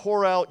begin to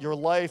pour out your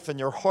life and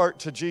your heart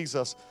to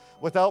Jesus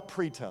without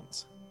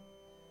pretense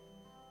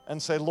and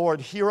say,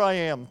 Lord, here I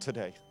am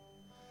today.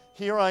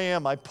 Here I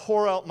am, I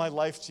pour out my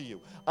life to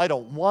you. I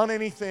don't want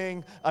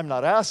anything. I'm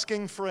not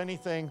asking for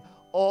anything.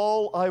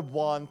 All I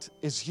want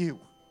is you.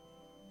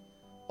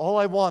 All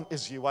I want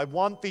is you. I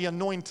want the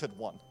anointed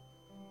one.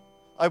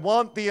 I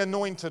want the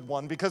anointed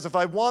one, because if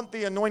I want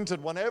the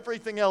anointed one,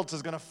 everything else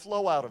is going to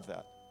flow out of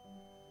that.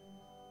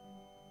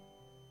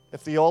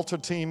 If the altar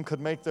team could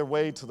make their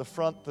way to the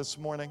front this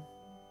morning,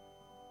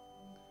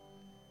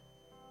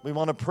 we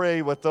want to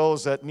pray with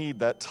those that need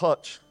that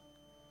touch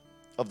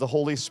of the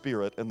Holy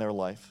Spirit in their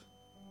life.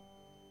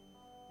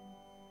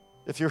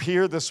 If you're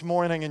here this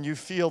morning and you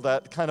feel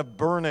that kind of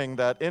burning,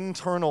 that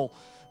internal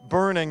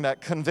burning, that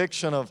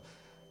conviction of,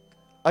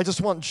 I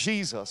just want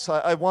Jesus.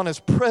 I want his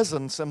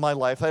presence in my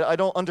life. I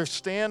don't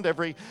understand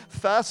every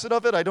facet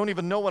of it. I don't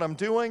even know what I'm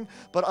doing,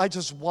 but I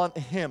just want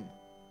him.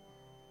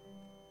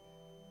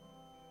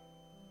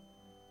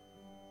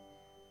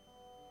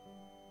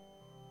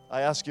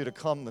 I ask you to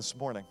come this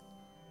morning.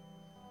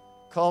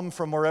 Come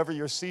from wherever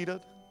you're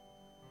seated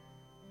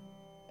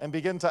and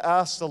begin to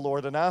ask the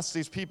Lord and ask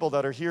these people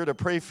that are here to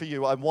pray for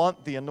you. I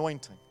want the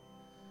anointing.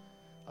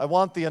 I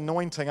want the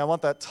anointing. I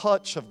want that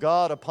touch of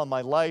God upon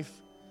my life.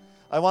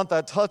 I want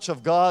that touch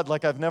of God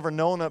like I've never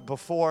known it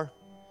before.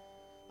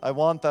 I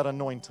want that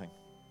anointing.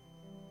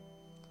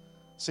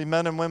 See,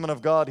 men and women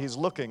of God, he's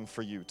looking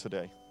for you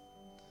today.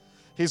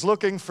 He's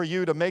looking for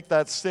you to make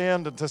that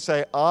stand and to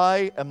say,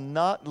 I am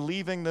not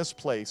leaving this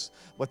place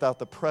without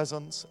the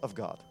presence of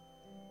God.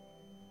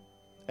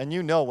 And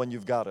you know when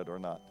you've got it or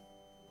not.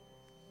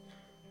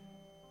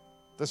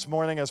 This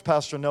morning, as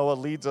Pastor Noah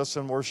leads us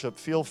in worship,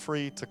 feel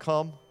free to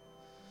come.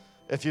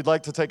 If you'd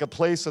like to take a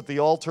place at the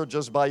altar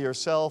just by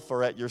yourself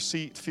or at your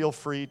seat, feel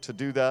free to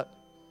do that.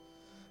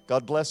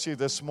 God bless you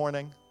this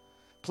morning.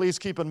 Please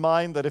keep in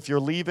mind that if you're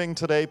leaving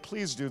today,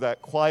 please do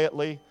that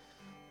quietly.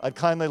 I'd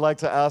kindly like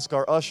to ask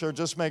our usher,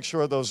 just make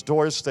sure those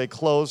doors stay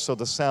closed so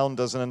the sound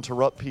doesn't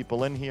interrupt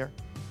people in here.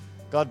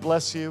 God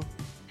bless you.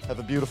 Have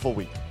a beautiful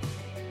week.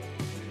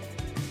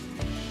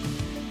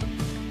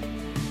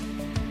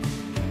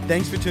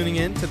 Thanks for tuning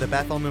in to the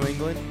Bethel, New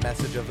England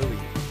Message of the Week.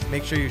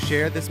 Make sure you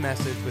share this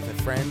message with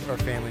a friend or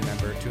family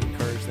member to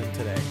encourage them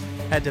today.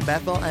 Head to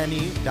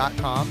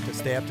bethelme.com to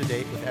stay up to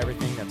date with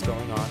everything that's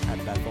going on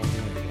at Bethel,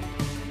 New England.